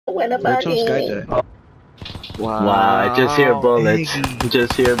What about it? Wow, I just hear bullets. Iggy.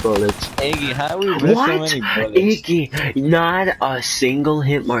 Just hear bullets. Iggy, how we missed so What? many bullets? Iggy, not a single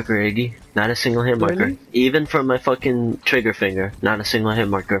hit marker, Iggy. Not a single hit marker. Really? Even from my fucking trigger finger, not a single hit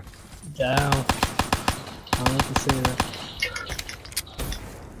marker. Damn. I like to say that.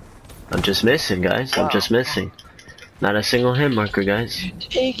 I'm just missing, guys. I'm just missing. Not a single hit marker, guys.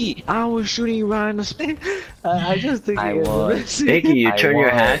 Iggy, I was shooting you right in the space. I just think I you guys are was. missing. Iggy, you I turn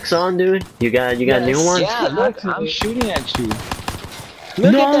your was. hacks on, dude? You got new Yes. ones? Yeah, look, I'm shooting at you.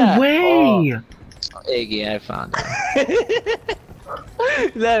 Look No at that. way! Oh, Iggy, I found it.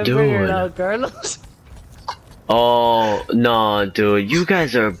 Let Dude. figure it out, Carlos. Oh, no, dude. You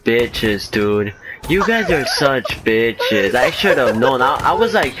guys are bitches, dude. You guys are such bitches. I should have known. I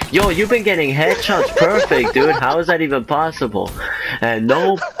was like, yo, you've been getting headshots perfect, dude. How is that even possible? And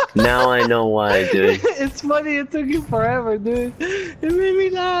nope. Now I know why, dude. It's funny, it took you forever, dude. It made me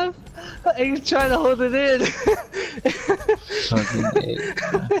laugh. I was trying to hold it in. Fucking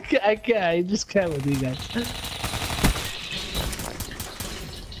Iggy. I can't, I just can't with you guys.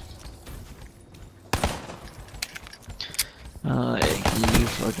 Iggy, you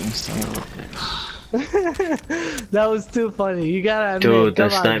fucking son of a bitch. That was too funny. You gotta admit, Dude, the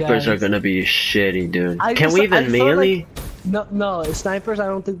come on, snipers are guys. gonna be shitty, dude. I Can just- we I even just felt melee? No, snipers. I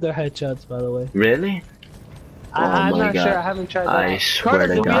don't think they're headshots. By the way, Really? I'm Oh my not God. sure. I haven't tried that. I swear Carter,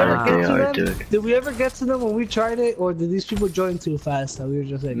 to did we God ever they get to are, them? dude. Did we ever get to them when we tried it, or did these people join too fast? That we were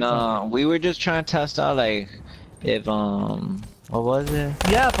just like, No, we were just trying to test out, like, if, what was it?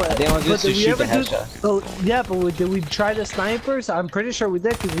 yeah, but They want us to did we shoot the ever do? headshot. Oh, yeah, but did we try the snipers? I'm pretty sure we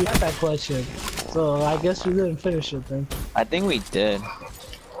did because we had that question. So I guess we didn't finish it then. I think we did.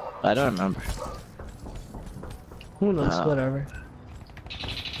 I don't remember. Who knows? Oh. Whatever.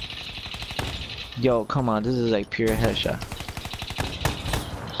 Yo, come on, this is like pure headshot.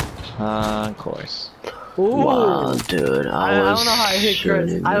 Of course. Ooh. Wow, dude. I was don't know how I hit Chris.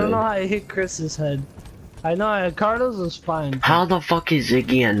 shooting, I don't dude. know how I hit Chris's head. I know Carlos was fine. How the fuck is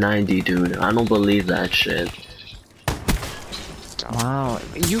Ziggy at 90, dude? I don't believe that shit. Wow,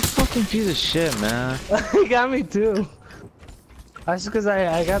 you fucking piece of shit, man. He got me too. That's because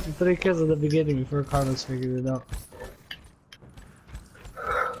I got the 3 kills at the beginning before Carlos figured it out.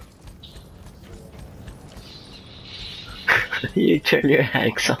 You turn your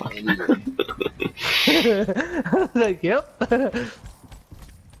hacks off. I was like, yep.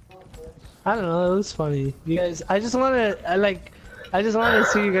 I don't know, it was funny. You guys, I just wanna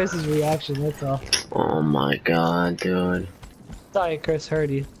see you guys' reaction, that's all. Oh my God, dude. Sorry, Chris, heard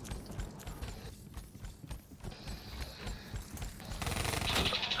you.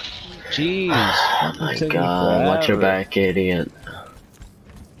 Jeez. Oh my Took me God, watch your forever. back, idiot.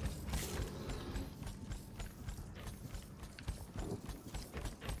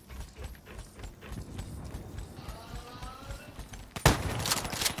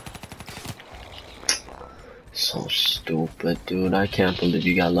 So stupid, dude. I can't believe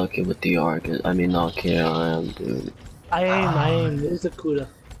you got lucky with the ARC. I mean, not KRM, dude. I aim. It was a Kuda.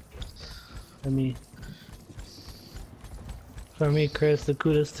 For me, Chris, the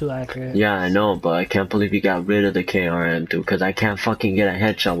Kuda's too accurate. Yeah, I know, but I can't believe you got rid of the KRM, dude. Cause I can't fucking get a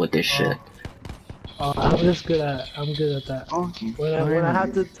headshot with this shit. I'm good at that. When I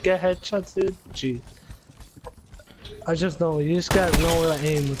have to get headshots, dude, gee. I just know, you just gotta know where to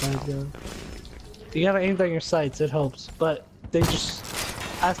aim with that gun. You gotta aim down your sights, it helps, but they just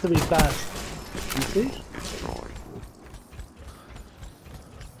has to be fast. You see?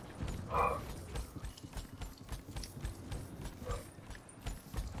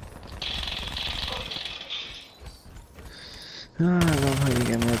 I love how you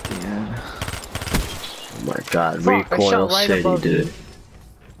get me at the end. Oh my God, Fuck, I recoil shot right city, above dude. you.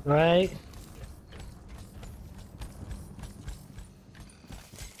 Right?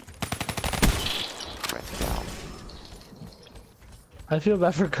 I feel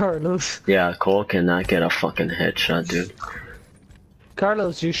bad for Carlos. Yeah, Cole cannot get a fucking headshot, dude.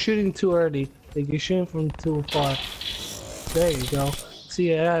 Carlos, you're shooting too early. Like, you're shooting from too far. There you go.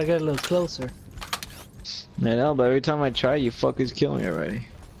 See, I gotta get a little closer. I know, but every time I try, you fuckers kill me already.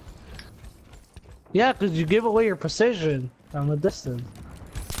 Yeah, because you give away your precision from a distance.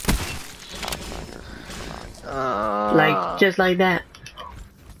 Like, just like that.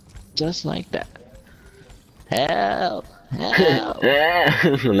 Just like that. Help! Help!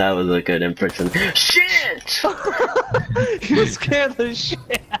 That was a good impression. Shit! You scared the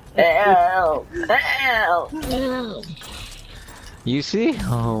shit. Help! Help! Help! You see?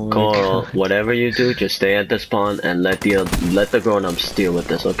 Oh my Cole, God. whatever you do, just stay at the spawn and let the grown-ups deal with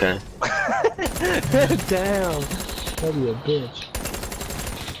this, okay? Damn. That'd be a bitch.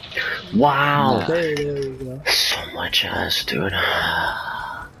 Wow. There you go. So much ass, dude.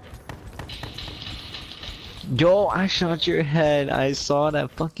 Yo, I shot your head. I saw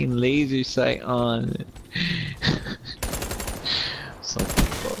that fucking laser sight on it.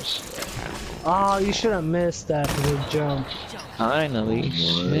 Something bullshit. Oh, you should have missed that for the jump. Finally,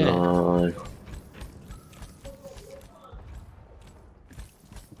 shit.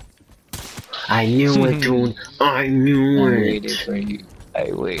 I knew it, dude. I knew I it. waited for you.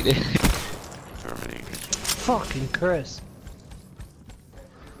 I waited. Fucking Chris.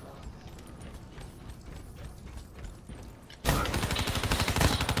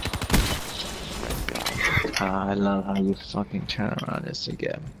 I love how you fucking turn around this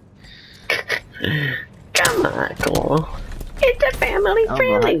again. Come on, Cole. It's a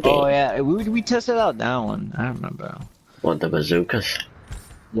family-friendly game. Oh yeah, we tested out that one. I remember. What, the bazookas?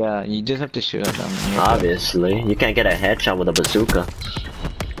 Yeah, you just have to shoot at them. Obviously. You can't get a headshot with a bazooka.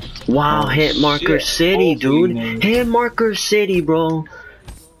 Wow, Oh, hit marker shit. city, dude. Hopefully, man. Hit marker city, bro.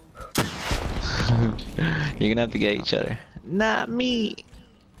 You're gonna have to get each other. Not me.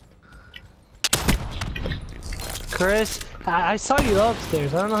 Chris, I saw you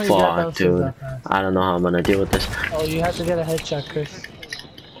upstairs. I don't know how you got Fuck, downstairs dude. that fast. I don't know how I'm gonna deal with this. Oh, you have to get a headshot, Chris.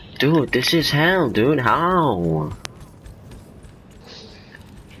 Dude, this is hell, dude. How?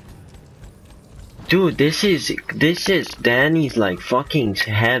 Dude, this is Danny's like fucking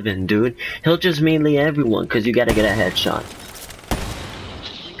heaven, dude. He'll just melee everyone because you gotta get a headshot.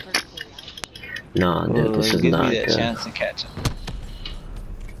 No, dude, this is Give not me that good. chance to catch him.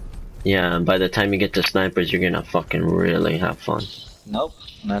 Yeah, by the time you get to snipers, you're gonna fucking really have fun. Nope,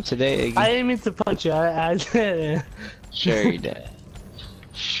 not today, Iggy. I didn't mean to punch you. I did. Sure you did.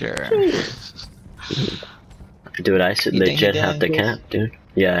 Sure. Dude, I think he legit did have the this? cap, dude.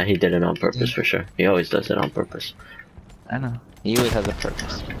 Yeah, he did it on purpose for sure. He always does it on purpose. I know. He always has a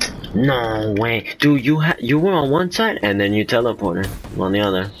purpose. No way, dude. You were on one side and then you teleported on the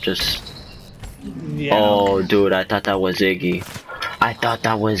other. Just Yeah. oh, dude, I thought that was Iggy. I thought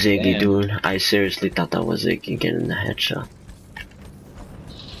that was Iggy, Damn. dude. I seriously thought that was Iggy getting the headshot.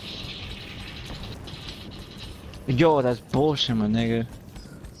 Yo, that's bullshit, my nigga.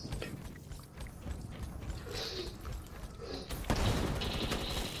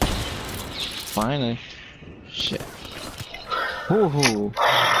 Finally. Shit. Woohoo.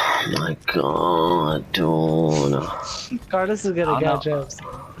 Oh my god, dude. Carlos is gonna Oh, catch no. up.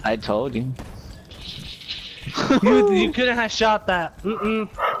 I told you. You couldn't have shot that.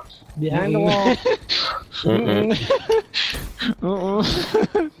 Behind the wall.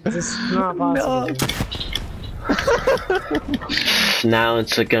 This is not possible. Now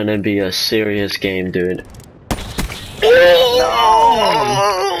it's gonna be a serious game, dude.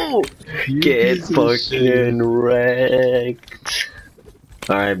 No! Get fucking wrecked.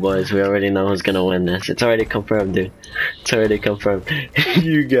 Alright, boys, we already know who's gonna win this. It's already confirmed, dude. It's already confirmed.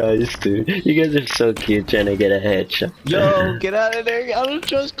 You guys, dude. You guys are so cute trying to get a headshot. Yo, get out of there. I don't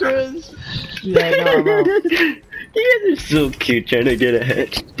trust Chris. Yeah, no. You guys are so cute trying to get a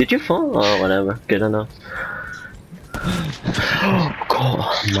headshot. Did you fall? Oh, whatever. Good enough. Oh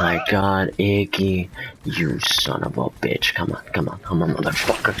my god, Iggy. You son of a bitch. Come on,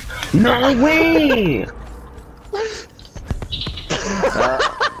 motherfucker. No way!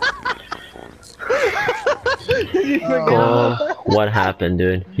 What happened,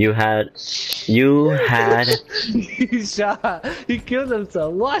 dude? You had He shot. He killed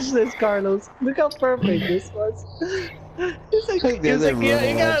himself. Watch this, Carlos. Look how perfect this was. He's like, yeah,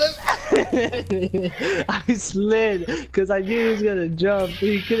 you got him. I slid because I knew he was gonna jump.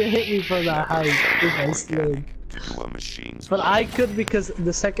 He couldn't hit me from that height if I slid. But I could because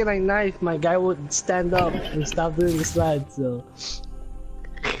the second I knifed, my guy would stand up and stop doing the slide. So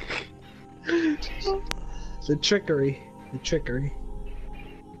the trickery.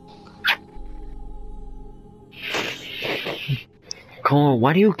 Cole,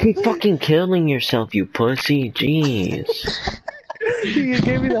 why do you keep fucking killing yourself, you pussy? Jeez. You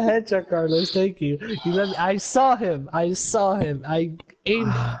gave me the headshot, Carlos. Thank you. You let me. I saw him. I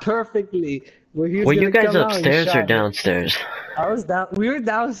aimed perfectly. Were you guys upstairs or downstairs? I was down. We were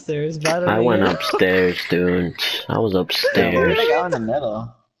downstairs. By the way. I went upstairs, dude. I was upstairs. Out in the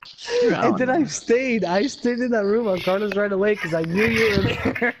middle. And then I stayed. I stayed in that room on Carlos right away because I knew you were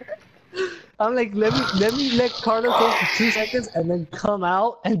there. I'm like, let me let Carlos go for 2 seconds and then come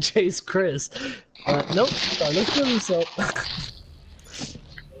out and chase Chris. Nope, Carlos killed himself.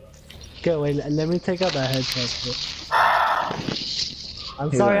 Okay, wait, let me take out that headshot.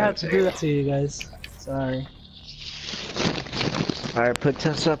 I'm sorry I had to do that to you guys. Sorry. Alright, put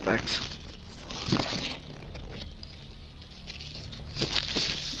 10 setbacks.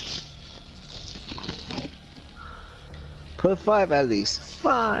 Put 5 at least.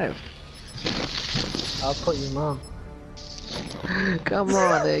 5. I'll put your mom. Come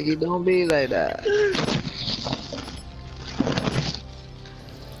on, nigga. Don't be like that.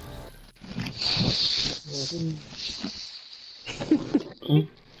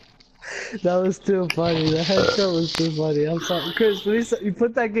 That was too funny. The headshot was too funny. I'm sorry, Chris. Please, you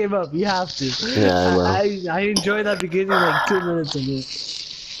put that game up. You have to. Yeah, I will. I enjoyed that beginning like 2 minutes of it.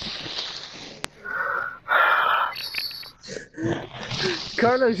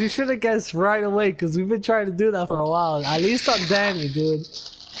 Carlos, you should have guessed right away because we've been trying to do that for a while. At least on Danny, dude.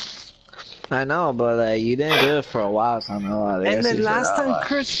 I know, but you didn't do it for a while, so I know. And then last time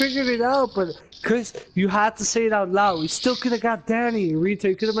Chris figured it out, but Chris, you had to say it out loud. We still could have got Danny.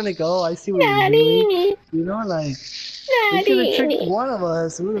 Rita could have been like, "Oh, I see what you're doing." You know, like we could have tricked one of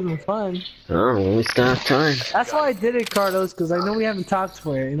us. It would have been fun. Oh, we still have time. That's why I did it, Carlos, because I know we haven't talked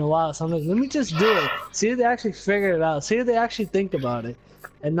for it in a while. So I'm like, let me just do it. See if they actually figure it out. See if they actually think about it,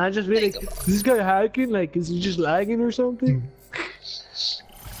 and not just be like, "Is this guy hacking? Like, is he just lagging or something?"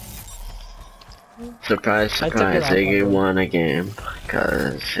 Surprise, surprise, Iggy won a game.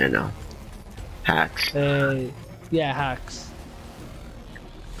 Cause, you know, hacks. Yeah, hacks.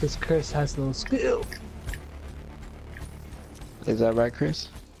 Because Chris has no skill. Is that right, Chris?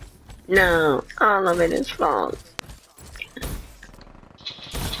 No, all of it is false.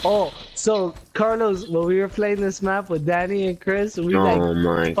 Oh, so Carlos, when we were playing this map with Danny and Chris, we Oh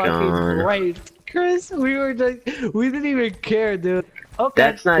my fucking god. raped Chris. We were like, we didn't even care, dude. Okay,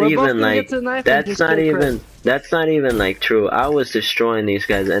 That's not even like, that's not even like true. I was destroying these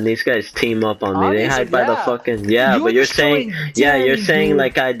guys and these guys team up on me. Obviously, they hide by the fucking, yeah, You but were you're saying, destroying yeah, you're Danny, saying dude.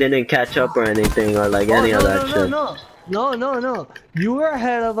 like I didn't catch up or anything or like any of that shit. No. You were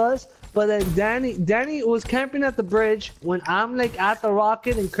ahead of us, but then Danny was camping at the bridge when I'm like at the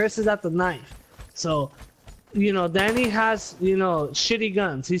rocket and Chris is at the knife. So, you know, Danny has, you know, shitty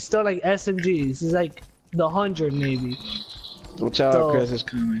guns. He's still like SMGs. He's like the 100 maybe. Watch out, Chris is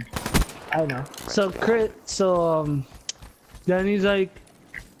coming. I know. So Danny's like,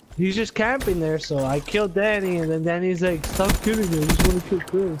 he's just camping there. So I killed Danny, and then Danny's like, stop killing me. I just want to kill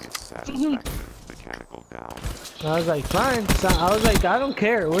Chris. I was like, fine. So I was like, I don't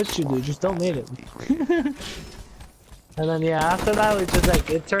care what you do, just don't make it. And then yeah, after that we just like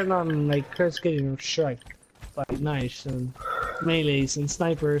it turned on like Chris getting struck by knives and melees and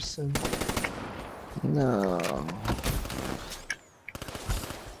snipers and. No.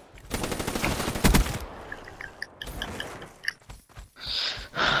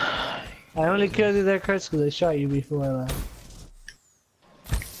 I only killed you there, Chris, because I shot you before I left.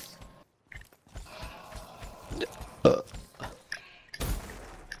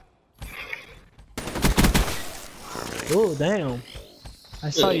 Oh, damn. I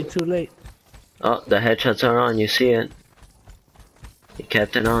saw you too late. Oh, the headshots are on, you see it. You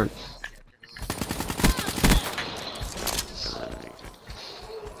kept it on.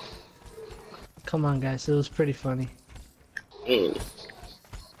 Come on, guys, it was pretty funny.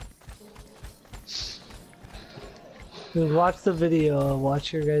 Dude, watch the video,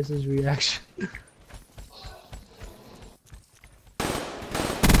 watch your guys' reaction.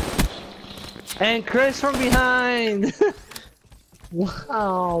 And Chris from behind!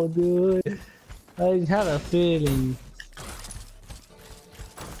 Wow, dude. I had a feeling.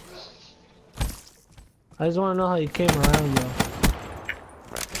 I just want to know how you came around, though.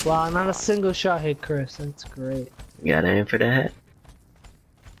 Wow, not a single shot hit Chris. That's great. You gotta aim for the head.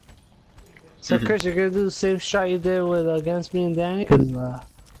 So, Chris, you're gonna do the same shot you did with against me and Danny? Cause, I know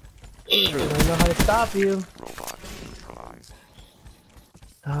how to stop you.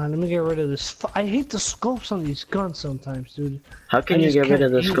 Let me get rid of this. I hate the scopes on these guns sometimes, dude. How can you get rid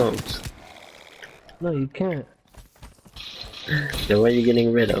of the scopes? No, you can't. Then what are you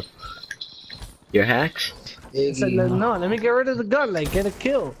getting rid of? Your hacks? I said, no, let me get rid of the gun, like, get a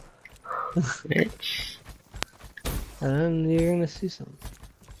kill. Bitch. And then you're gonna see something.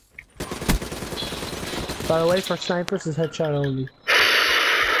 By the way, for snipers, it's headshot only.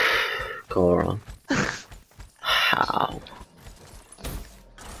 Coral. How?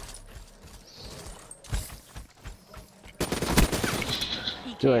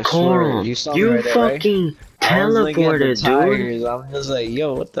 Dude, I Coral, swear, you saw you me right there, fucking right? teleported, dude. I'm just like,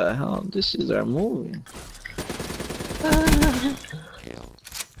 yo, what the hell? This shit are moving.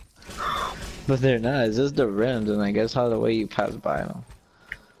 But they're not. It's just the rims, and I guess how the way you pass by them.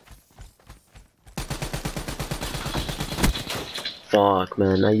 Fuck,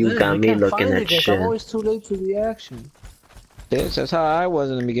 man. Now you got me looking at shit. I'm always too late to the action. Bitch, that's how I was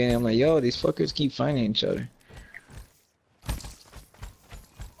in the beginning. I'm like, yo, these fuckers keep finding each other.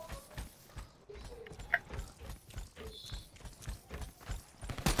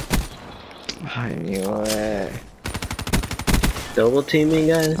 I knew it. Double teaming,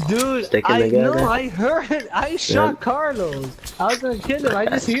 guys. Dude, Sticking I together. know, I heard it. I shot Carlos. I was gonna kill him. I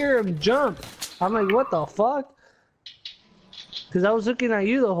just hear him jump. I'm like, what the fuck? Cause I was looking at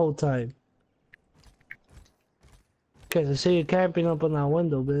you the whole time. Cause I see you camping up on that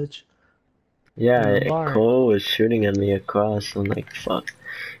window, bitch. Yeah, In the barn. Cole was shooting at me across. I'm like, fuck.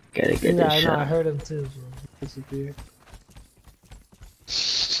 Gotta get Yeah, this I know. shot. I heard him too. So he disappeared.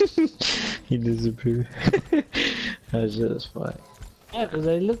 He disappeared. That's just funny. Yeah, cause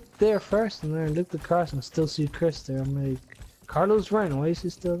I looked there first, and then I looked across and still see Chris there. I'm like, Carlos ran. Why is he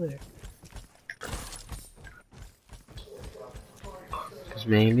still there? Cause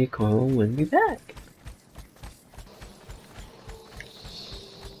maybe Cole will be back.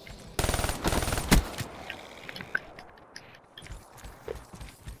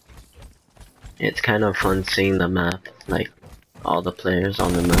 It's kind of fun seeing the map, like all the players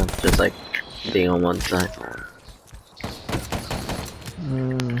on the map, just like being on one side.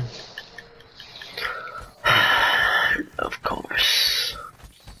 Of course.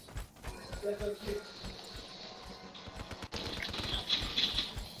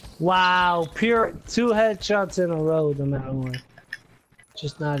 Wow, pure 2 headshots in a row, no matter what.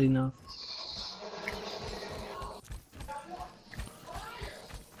 Just not enough.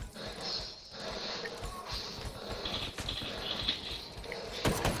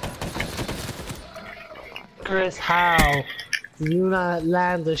 Chris, how did you not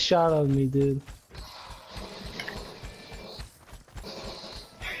land a shot on me, dude?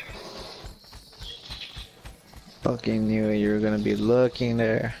 Fucking knew you were gonna be looking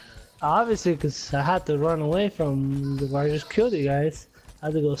there. Obviously, because I had to run away from the I just killed you guys. I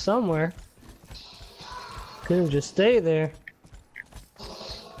had to go somewhere. Couldn't just stay there.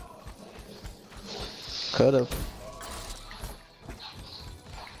 Could've.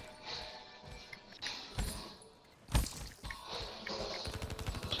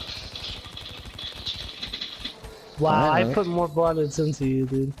 Wow, I Finally. put more bullets into you,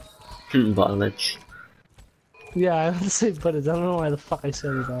 dude. Bullets. Yeah, I would say bullets. I don't know why the fuck I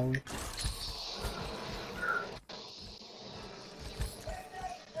said it that way.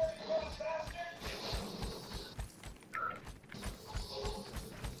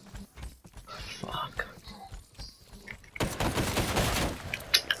 Fuck.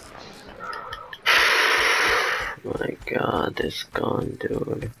 My god, this gun,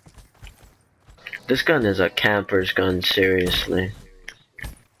 dude. This gun is a camper's gun, seriously.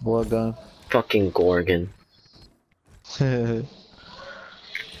 What gun? Fucking Gorgon.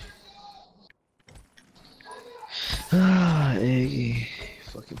 Ah, Iggy.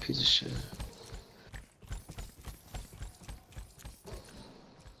 Fucking piece of shit.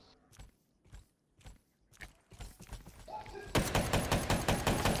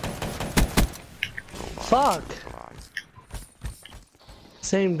 Fuck!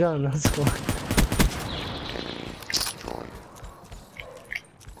 Same gun, that's why.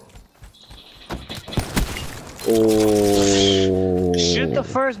 Oh. Shoot the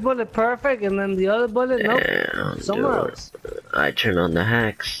first bullet perfect, and then the other bullet, nope. Damn, Somewhere dude. else. I turn on the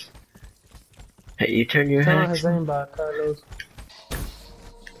hacks. Hey, you turn your Turn on hacks his on? aimbot, Carlos.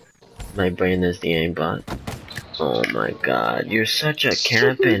 My brain is the aimbot. Oh my god, you're such a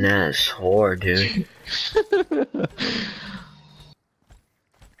camping ass whore, dude.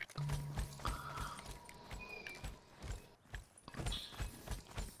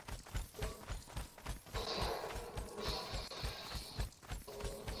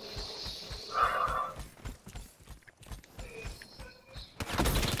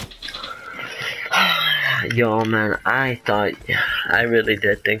 Yo, man, I really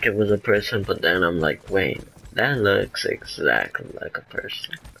did think it was a person, but then I'm like, wait, that looks exactly like a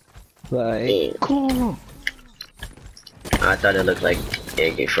person. Like, cool. I thought it looked like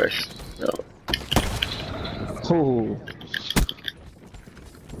Iggy first, so. Cool.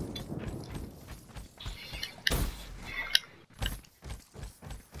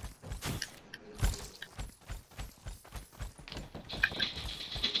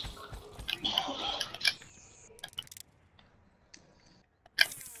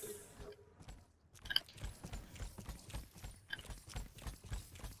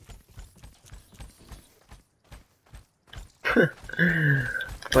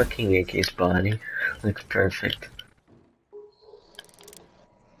 Fucking Iggy's body looks perfect.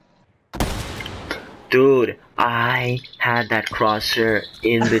 Dude, I had that crosser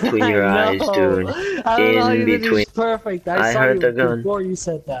in between your eyes, dude. I don't know how you did between. this perfect. I I saw heard you the gun. before you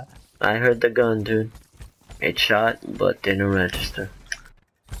said that. I heard the gun, dude. It shot, but didn't register.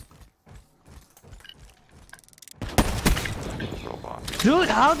 Dude,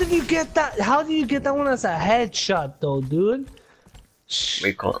 how did you get that? How did you get that one as a headshot, though, dude?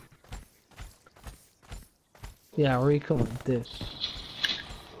 Recall. Yeah, recall this.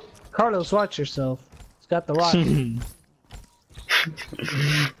 Carlos, watch yourself. It's got the rocket.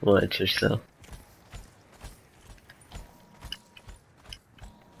 Watch yourself.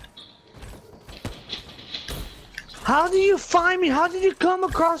 How do you find me? How did you come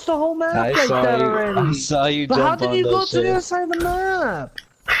across the whole map I like saw that you. already? I saw you But jump how did on you go those to the other shit. side of the map?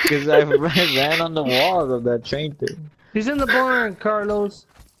 Because I ran on the wall of that train thing. He's in the barn, Carlos.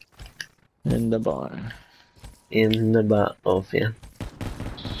 In the barn. In the battlefield.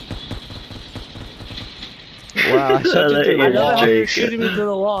 Wow, I shot you through I the love wall. how you're shooting me through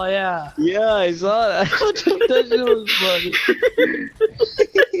the wall, yeah. Yeah, I saw that. That shit was funny.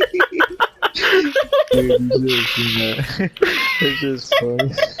 Dude, it's just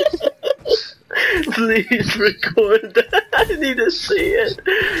funny. Please record that. I need to see it.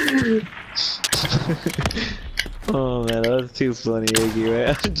 Oh man, that was too funny, Iggy,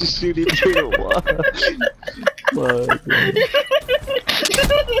 right? I'm just shooting through the wall. Fuck, man.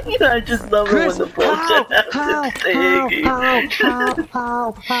 I just love it when the bullshit happens.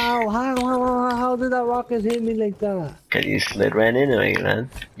 How did that rocket hit me like that? Cause you slid right into me, man.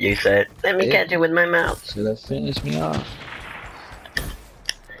 You said, let me catch it with my mouth. So that finished me off.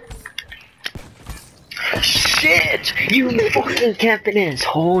 Shit! You fucking capping ass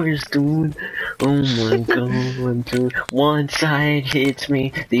whores, dude. Oh my god, dude. One side hits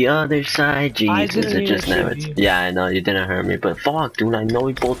me, the other side, Jesus, didn't it mean just to never. shoot you. Yeah, I know, you didn't hurt me, but fuck, dude, I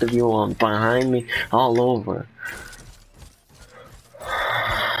know both of you are behind me, all over.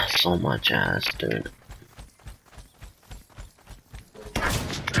 So much ass, dude.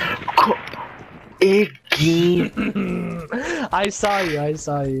 Iggy! I saw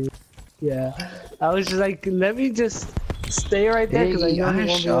you. Yeah. I was just like, let me just stay right there because I know he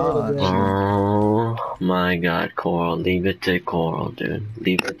won't be able to do it. Oh my god, Coral, leave it to Coral, dude.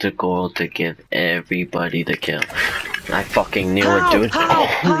 Leave it to Coral to give everybody the kill. I fucking knew it, dude.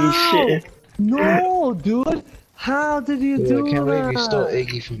 Holy shit. No, dude. How did you do I can't believe that? you stole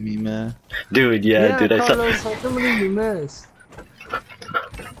Iggy from me, man. Dude, yeah, dude, I saw. Carlos, how come you missed? What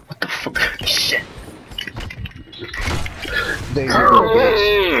the fuck? Shit. There you go,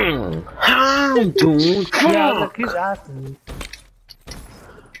 bitch. How, dude? Yeah, look, he's after me.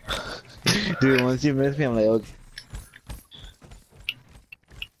 Dude, once you miss me, I'm like, okay.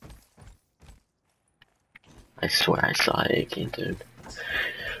 I swear I saw Iggy, dude.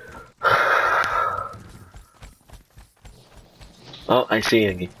 Oh, I see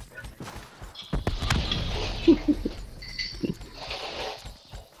Iggy.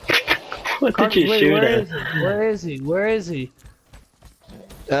 What did you Wait, shoot where at? is he? Where is he? Where is he?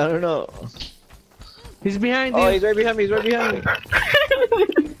 I don't know. He's behind you. Oh, he's right behind me, he's right behind me.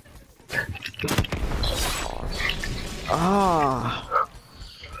 Ah.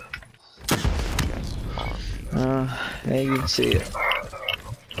 Yeah, you can see it.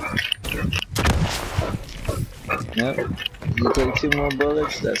 Yep. You take 2 more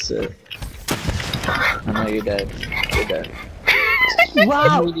bullets, that's it. I know you're dead. You're dead.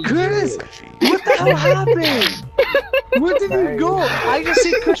 Wow, Chris! What the hell happened? Where did you go? I just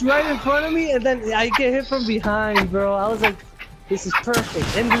see Chris right in front of me, and then I get hit from behind, bro. I was like, this is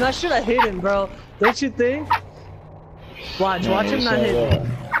perfect. And then I should have hit him, bro. Don't you think? Watch him not hit me.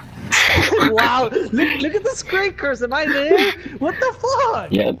 Wow, look at the screen, Chris. Am I there? What the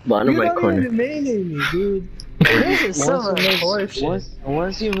fuck? Yeah, bottom right corner. You're not even meaning me, dude. This is so much horseshit.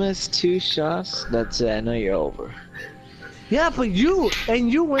 Once you miss 2 shots, that's it. I know you're over. Yeah, but you,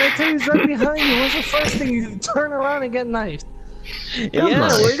 when I tell you he's right behind you, what's the first thing you turn around and get knifed? Yeah,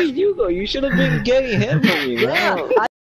 where did you go? You should have been getting him for me, man. Yeah,